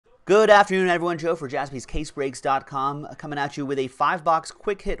Good afternoon, everyone. Joe for JaspysCaseBreaks.com coming at you with a 5-box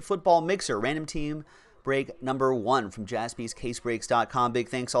quick hit football mixer. Random team break number 1 from JaspysCaseBreaks.com. Big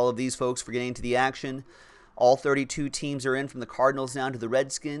thanks to all of these folks for getting into the action. All 32 teams are in, from the Cardinals down to the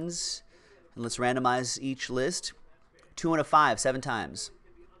Redskins. And let's randomize each list. 2 and a 5, 7 times.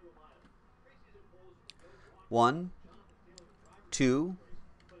 1, 2,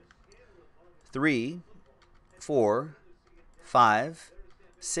 3, 4, 5,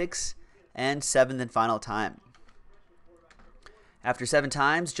 6, and 7th and final time. After 7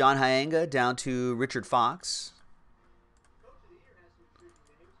 times, John Hyanga down to Richard Fox.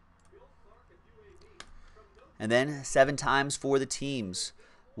 And then 7 times for the teams.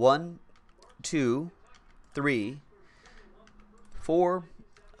 1, 2, 3, 4,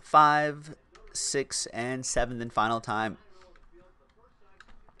 5, 6, and 7th and final time.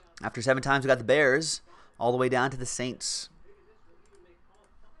 After 7 times, we got the Bears all the way down to the Saints.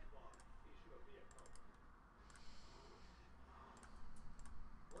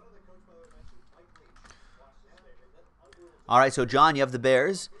 All right, so John, you have the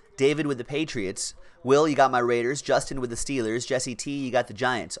Bears. David with the Patriots. Will, you got my Raiders. Justin with the Steelers. Jesse T, you got the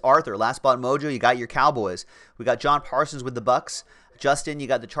Giants. Arthur, Last Spot Mojo, you got your Cowboys. We got John Parsons with the Bucks. Justin, you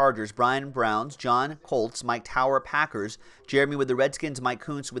got the Chargers. Brian, Browns. John, Colts. Mike Tower, Packers. Jeremy with the Redskins. Mike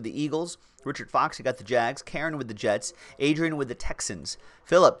Kuntz with the Eagles. Richard Fox, you got the Jags. Karen with the Jets. Adrian with the Texans.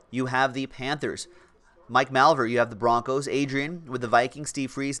 Philip, you have the Panthers. Mike Malver, you have the Broncos. Adrian with the Vikings.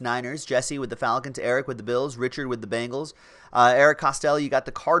 Steve Freese, Niners. Jesse with the Falcons. Eric with the Bills. Richard with the Bengals. Eric Costello, you got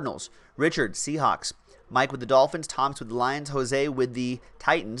the Cardinals. Richard, Seahawks. Mike with the Dolphins. Thomas with the Lions. Jose with the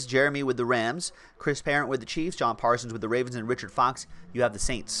Titans. Jeremy with the Rams. Chris Parent with the Chiefs. John Parsons with the Ravens. And Richard Fox, you have the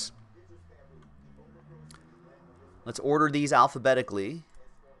Saints. Let's order these alphabetically.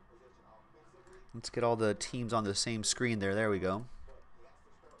 Let's get all the teams on the same screen there. There we go.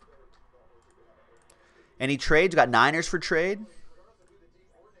 Any trades? We got Niners for trade.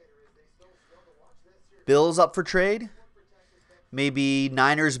 Bills up for trade. Maybe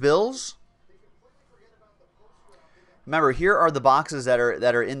Niners Bills. Remember, here are the boxes that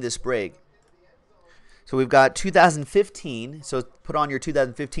are in this break. So we've got 2015. So put on your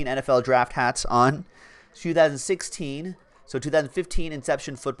 2015 NFL draft hats on. 2016. So 2015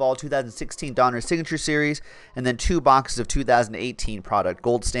 Inception Football, 2016 Donner Signature Series, and then 2 boxes of 2018 product,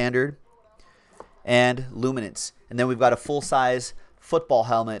 Gold Standard and Luminance. And then we've got a full-size football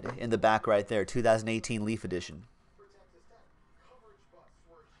helmet in the back right there, 2018 Leaf Edition.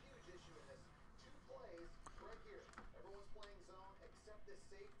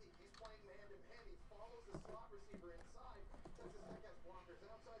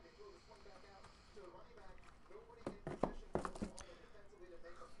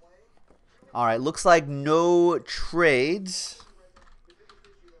 All right, looks like no trades.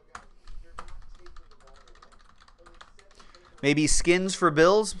 Maybe skins for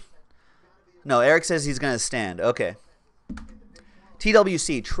Bills? No, Eric says he's going to stand. Okay.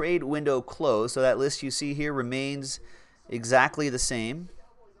 TWC, trade window closed. So that list you see here remains exactly the same.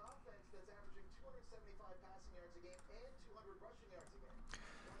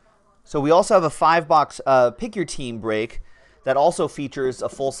 So we also have a 5-box pick your team break that also features a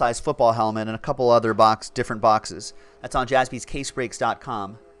full-size football helmet and a couple other different boxes. That's on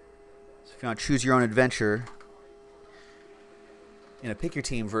JaspysCaseBreaks.com. So if you want to choose your own adventure in a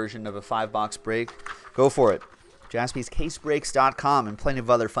pick-your-team version of a 5-box break, go for it. JaspysCaseBreaks.com, and plenty of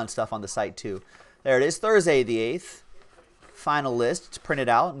other fun stuff on the site, too. There it is, Thursday the 8th. Final list. It's printed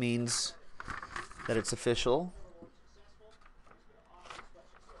out. Means that it's official.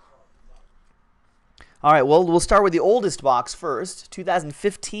 All right, well, we'll start with the oldest box first,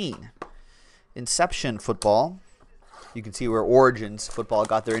 2015 Inception Football. You can see where Origins Football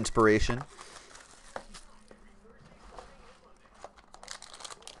got their inspiration.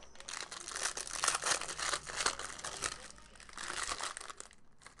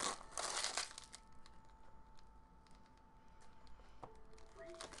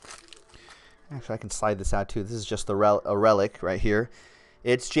 Actually, I can slide this out too. This is just a relic right here.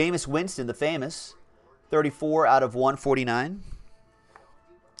 It's Jameis Winston, the famous. 34 out of 149.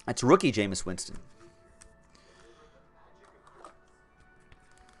 That's rookie Jameis Winston.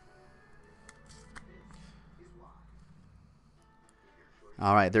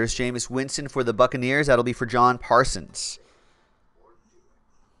 All right, there's Jameis Winston for the Buccaneers. That'll be for John Parsons.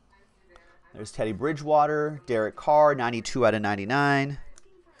 There's Teddy Bridgewater, Derek Carr, 92 out of 99.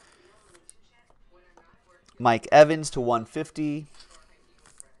 Mike Evans to 150.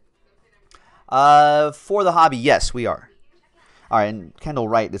 For the hobby, yes, we are. All right, and Kendall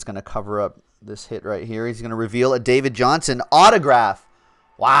Wright is going to cover up this hit right here. He's going to reveal a David Johnson autograph.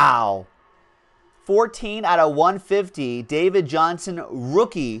 Wow. 14 out of 150. David Johnson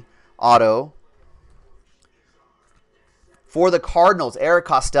rookie auto. For the Cardinals, Eric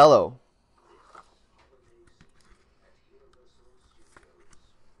Costello.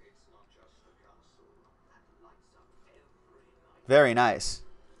 Very nice.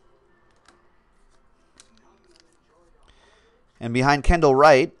 And behind Kendall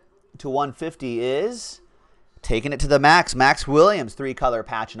Wright to 150 is taking it to the max. Max Williams, 3-color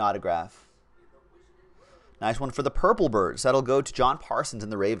patch and autograph. Nice one for the Purple Birds. That'll go to John Parsons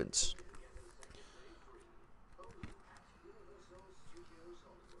and the Ravens.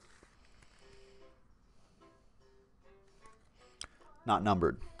 Not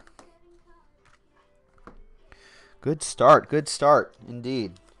numbered. Good start. Good start,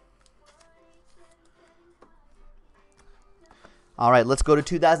 indeed. All right, let's go to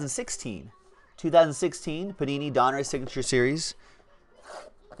 2016. 2016 Panini Donruss Signature Series.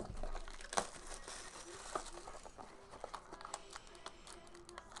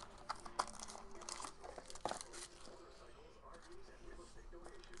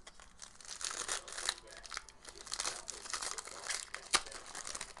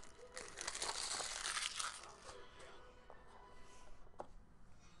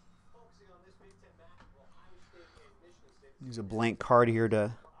 Use a blank card here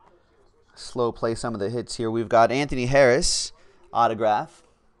to slow play some of the hits here. We've got Anthony Harris, autograph.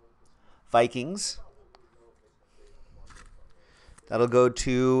 Vikings. That'll go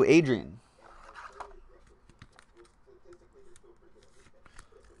to Adrian.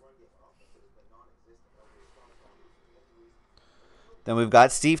 Then we've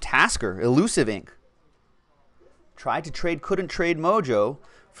got Steve Tasker, Elusive Ink. Tried to trade, couldn't trade Mojo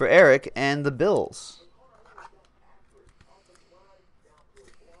for Eric and the Bills.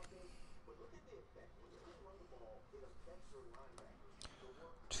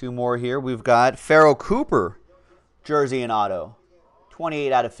 Two more here. We've got Farrell Cooper, jersey and auto.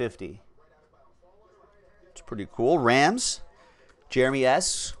 28 out of 50. It's pretty cool. Rams. Jeremy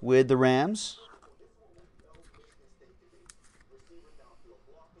S. with the Rams.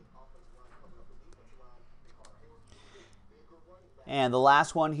 And the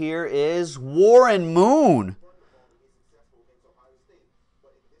last one here is Warren Moon.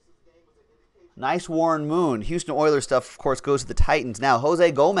 Nice Warren Moon. Houston Oilers stuff, of course, goes to the Titans. Now,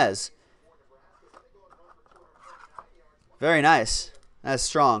 Jose Gomez. Very nice. That's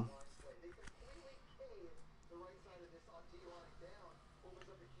strong.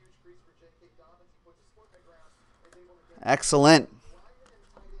 Excellent.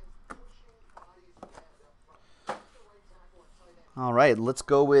 All right, let's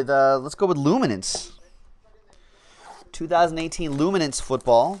go with Luminance. 2018 Luminance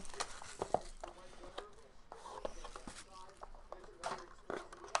football.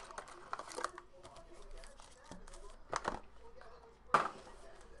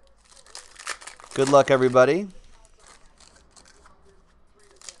 Good luck, everybody.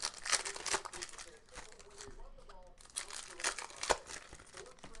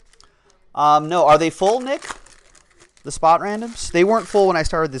 No, are they full, Nick? The spot randoms? They weren't full when I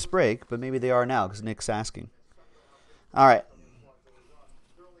started this break, but maybe they are now because Nick's asking. All right.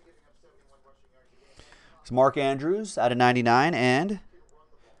 It's Mark Andrews out of 99, and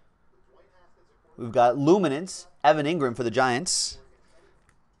we've got Luminance, Evan Ingram for the Giants.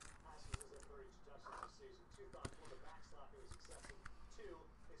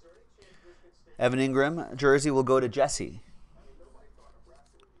 Evan Ingram jersey will go to Jesse.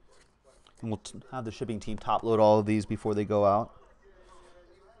 And we'll have the shipping team top load all of these before they go out.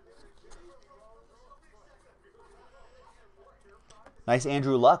 Nice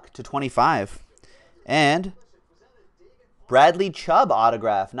Andrew Luck to 25. And Bradley Chubb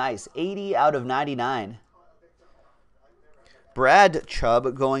autograph. Nice. 80 out of 99. Brad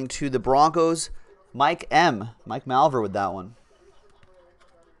Chubb going to the Broncos. Mike M. Mike Malver with that one.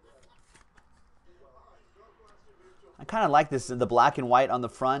 I kind of like this, the black and white on the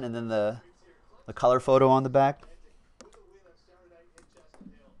front and then the color photo on the back.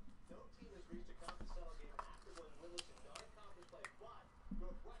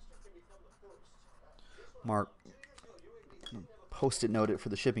 Mark, post-it note it for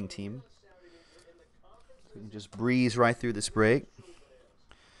the shipping team. So we can just breeze right through this break.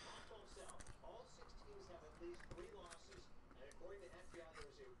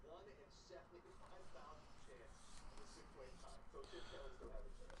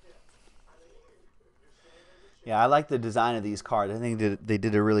 Yeah, I like the design of these cards. I think they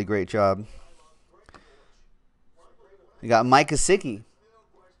did a really great job. We got Mike Gesicki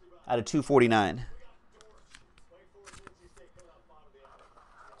out of 249.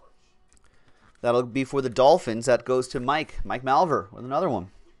 That'll be for the Dolphins. That goes to Mike Malver with another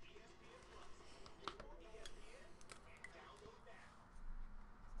one.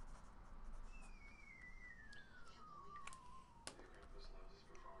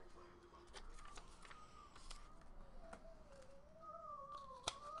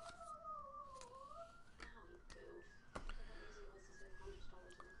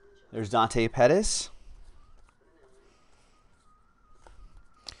 There's Dante Pettis.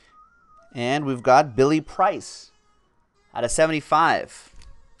 And we've got Billy Price out of 75.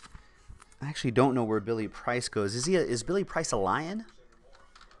 I actually don't know where Billy Price goes. Is Billy Price a Lion?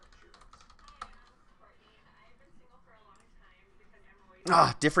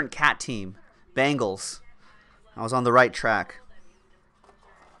 Ah, different cat team. Bengals. I was on the right track.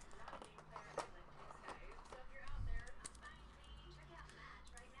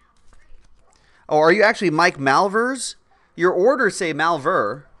 Oh, are you actually Mike Malvers? Your orders say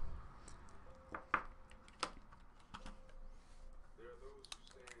Malver.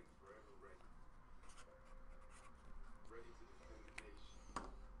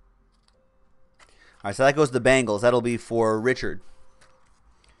 All right, so that goes to the Bengals. That'll be for Richard.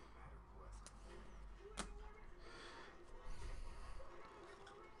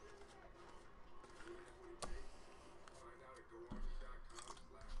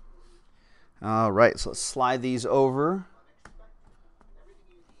 All right, so let's slide these over.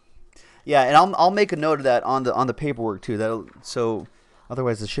 Yeah, and I'll make a note of that on the paperwork too. So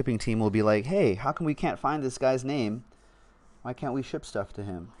otherwise the shipping team will be like, "Hey, how come we can't find this guy's name? Why can't we ship stuff to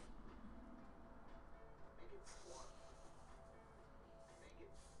him?"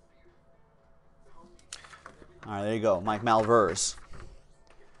 All right, there you go, Mike Malvers.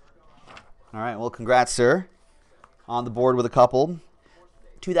 All right, well, congrats, sir. On the board with a couple.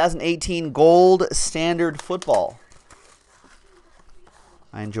 2018 Gold Standard Football.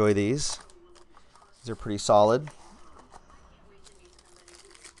 I enjoy these. These are pretty solid.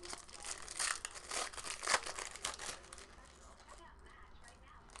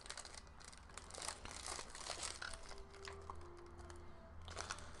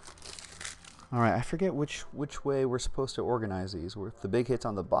 All right, I forget which way we're supposed to organize these. If the big hit's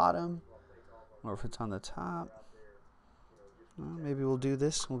on the bottom or if it's on the top. Well, maybe we'll do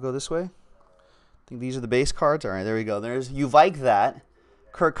this. We'll go this way. I think these are the base cards. All right, there we go. You like that.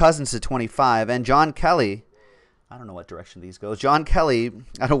 Kirk Cousins to 25. And John Kelly. I don't know what direction these go. John Kelly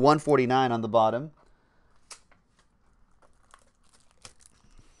at a 149 on the bottom.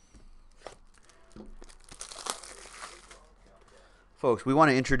 Folks, we want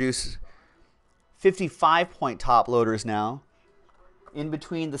to introduce 55-point top loaders now. In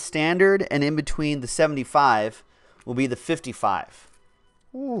between the standard and in between the 75 will be the 55.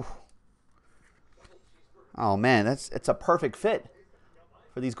 Ooh. Oh man, it's a perfect fit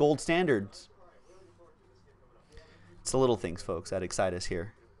for these gold standards. It's the little things, folks, that excite us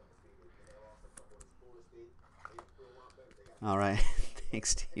here. All right. Thanks,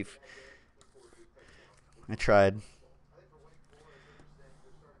 Steve. I tried.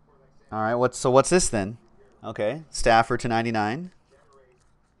 All right, what's this then? Okay, Stafford to 99.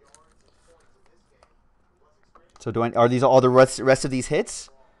 So are these all the rest of these hits?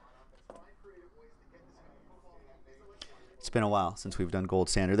 It's been a while since we've done gold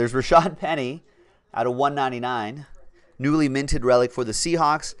standard. There's Rashad Penny out of 199. Newly minted relic for the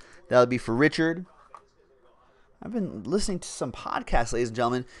Seahawks. That'll be for Richard. I've been listening to some podcasts, ladies and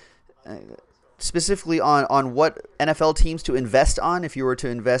gentlemen, specifically on what NFL teams to invest on if you were to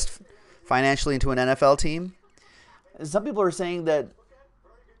invest financially into an NFL team. Some people are saying that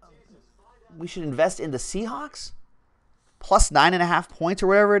we should invest in the Seahawks plus 9.5 points or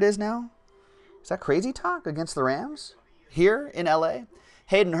whatever it is now. Is that crazy talk against the Rams here in LA?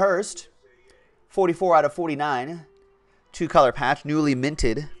 Hayden Hurst, 44 out of 49, 2-color patch, newly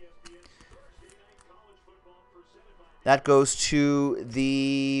minted. That goes to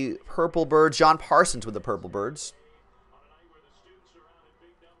the Purple Birds. John Parsons with the Purple Birds.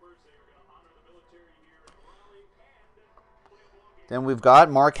 Then we've got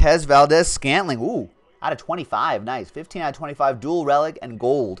Marquez Valdez-Scantling. Ooh, out of 25. Nice. 15 out of 25. Dual relic and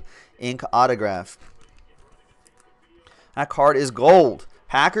gold ink autograph. That card is gold.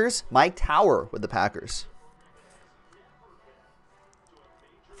 Packers, Mike Tower with the Packers.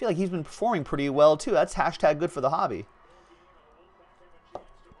 I feel like he's been performing pretty well, too. That's hashtag good for the hobby.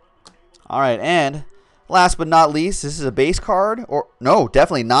 All right, and last but not least, this is a base card. Or no,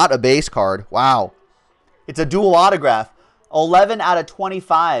 definitely not a base card. Wow. It's a dual autograph. 11 out of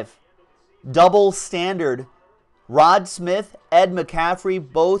 25. Double standard. Rod Smith, Ed McCaffrey,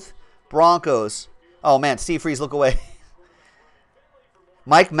 both Broncos. Oh, man, Steve Freeze, look away.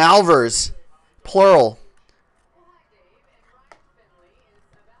 Mike Malvers, Plural.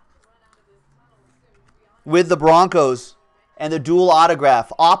 With the Broncos. And the dual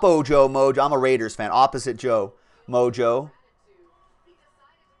autograph. Oppo Joe Mojo. I'm a Raiders fan. Opposite Joe Mojo.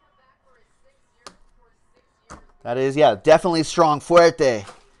 That is, yeah, definitely strong. Fuerte.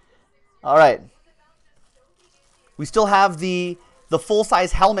 All right. We still have the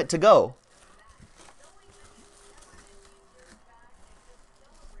full-size helmet to go.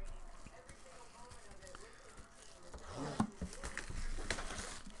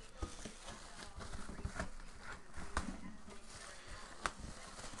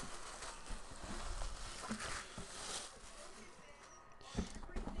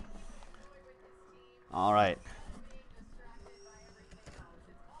 All right.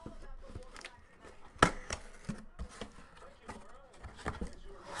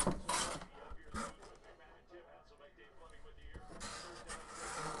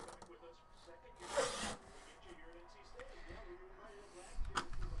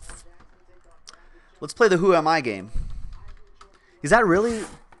 Let's play the Who Am I game. Is that really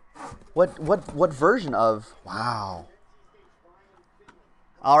what version of? Wow.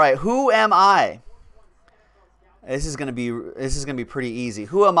 All right, Who Am I? This is gonna be pretty easy.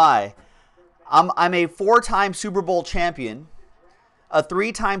 Who am I? I'm a 4-time Super Bowl champion, a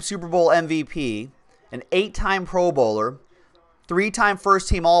 3-time Super Bowl MVP, an 8-time Pro Bowler, 3-time First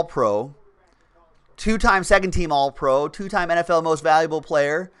Team All Pro, 2-time Second Team All Pro, 2-time NFL Most Valuable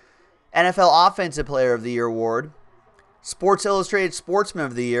Player, NFL Offensive Player of the Year award, Sports Illustrated Sportsman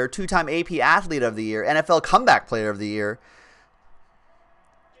of the Year, 2-time AP Athlete of the Year, NFL Comeback Player of the Year,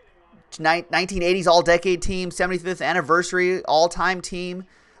 1980s All-Decade Team, 75th Anniversary All-Time Team,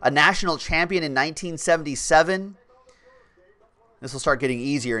 a National Champion in 1977. This will start getting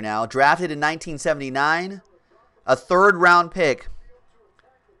easier now. Drafted in 1979, a 3rd-round pick,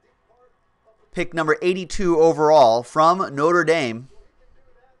 pick number 82 overall from Notre Dame.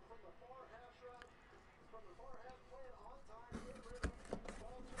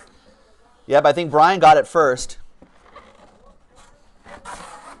 Yep, I think Brian got it first.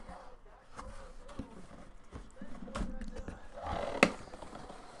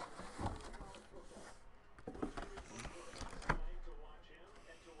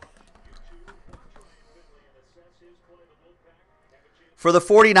 For the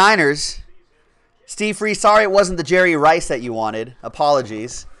 49ers, Steve Free, sorry it wasn't the Jerry Rice that you wanted.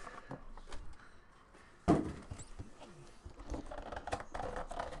 Apologies.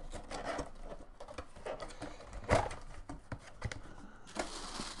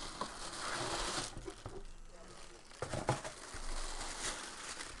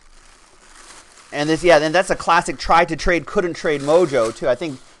 And this, yeah, then that's a classic tried to trade, couldn't trade mojo, too. I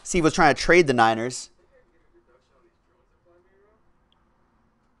think Steve was trying to trade the Niners.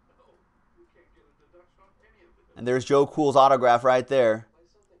 And there's Joe Cool's autograph right there.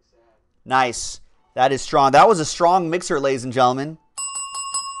 Nice. That is strong. That was a strong mixer, ladies and gentlemen.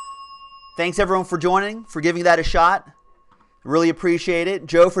 Thanks, everyone, for joining, for giving that a shot. Really appreciate it.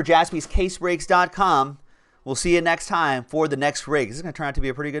 Joe for JaspysCaseBreaks.com. We'll see you next time for the next break. This is going to turn out to be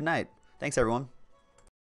a pretty good night. Thanks, everyone.